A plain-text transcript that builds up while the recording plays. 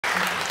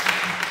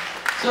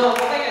So,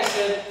 like I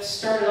said,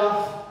 started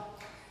off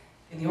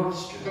in the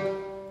orchestra.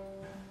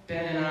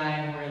 Ben and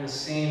I were in the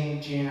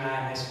same junior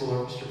high school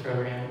orchestra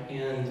program,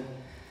 and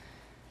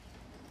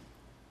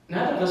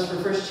none of us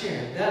were first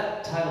chair.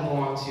 That title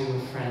belonged to a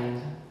friend,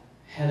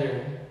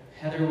 Heather.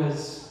 Heather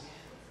was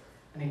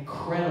an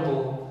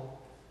incredible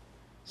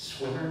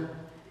swimmer,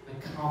 an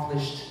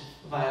accomplished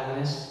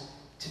violinist.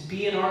 To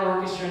be in our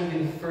orchestra and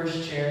be the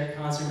first chair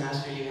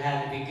concertmaster, you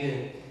had to be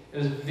good. It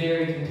was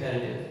very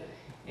competitive.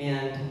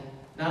 And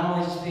not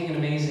only just being an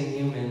amazing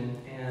human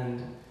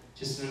and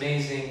just an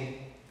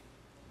amazing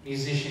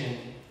musician,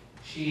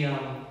 she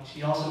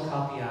also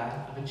caught the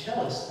eye of a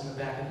cellist in the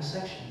back of the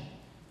section.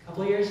 A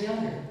couple of years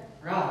younger,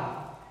 Robbie.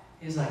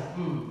 He's like,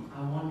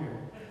 I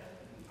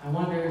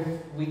wonder if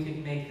we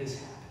could make this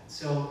happen.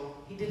 So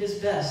he did his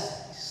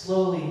best. He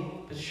slowly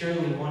but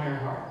surely won her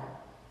heart.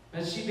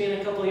 But she, being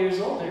a couple of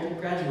years older,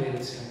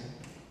 graduated soon.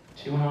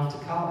 She went off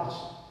to college,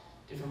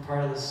 different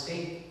part of the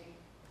state,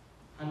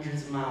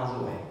 hundreds of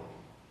miles away.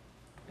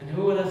 And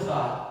who would have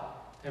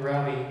thought that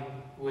Robbie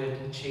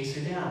would chase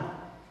her down?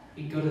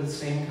 He'd go to the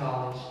same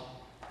college,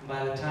 and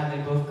by the time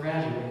they both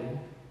graduated,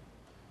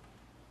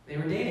 they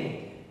were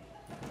dating.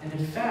 And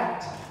in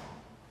fact,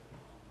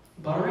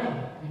 he bought a ring,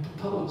 and he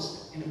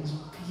proposed. And it was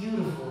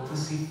beautiful to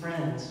see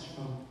friends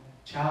from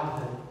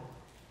childhood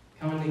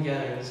coming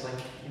together. It was like,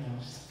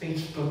 just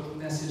Facebook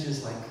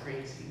messages like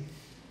crazy.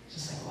 It's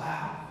just like,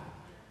 wow,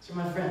 these are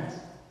my friends.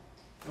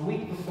 A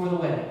week before the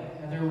wedding,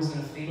 Heather was in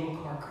a fatal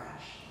car crash.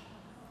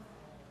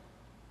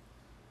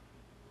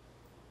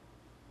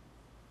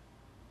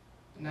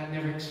 And I'd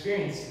never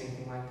experienced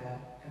anything like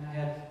that. And I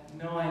had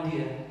no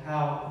idea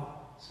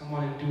how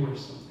someone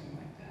endures something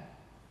like that.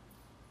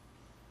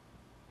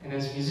 And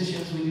as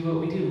musicians, we do what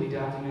we do. We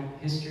document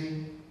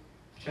history,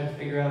 try to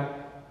figure out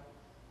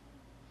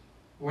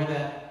where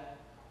that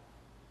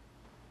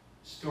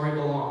story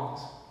belongs.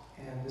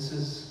 And this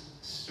is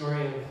a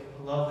story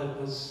of love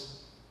that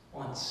was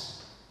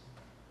once.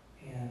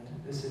 And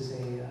this is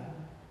a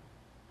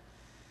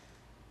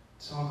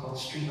song called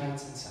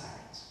Streetlights and Sirens.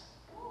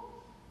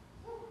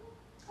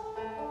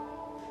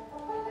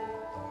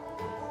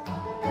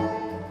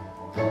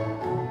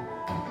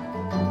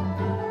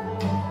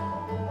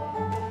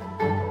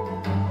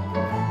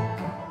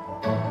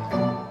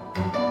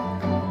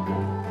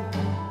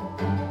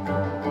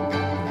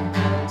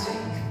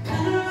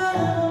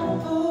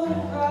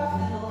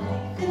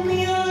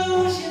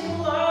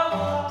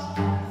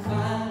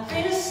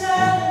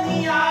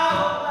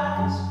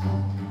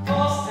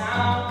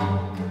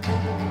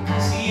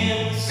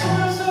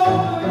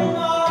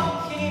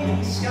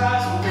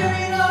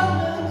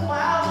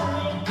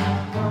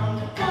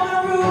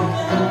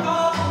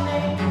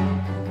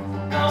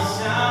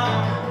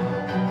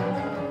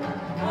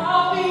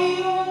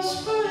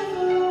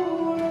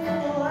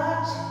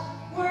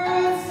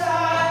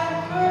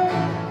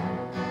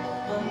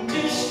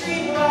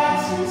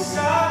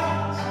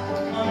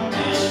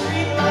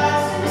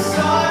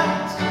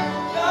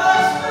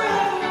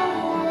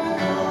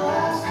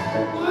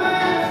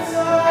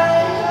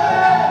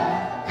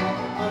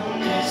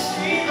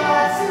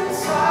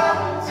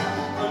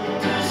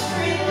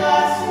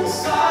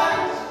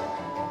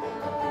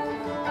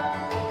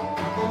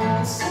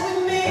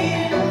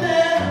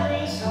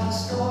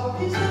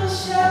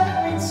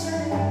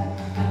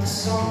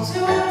 Songs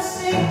you would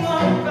sing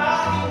on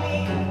balcony.